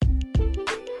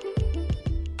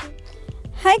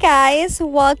Hi, guys,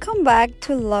 welcome back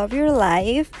to Love Your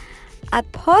Life, a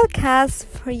podcast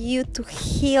for you to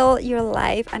heal your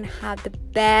life and have the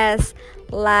best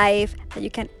life that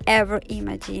you can ever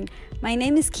imagine. My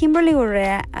name is Kimberly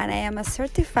Urrea, and I am a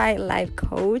certified life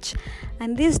coach.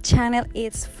 And this channel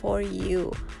is for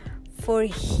you, for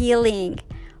healing,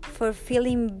 for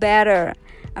feeling better,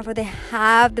 and for to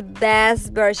have the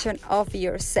best version of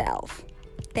yourself.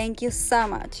 Thank you so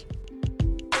much.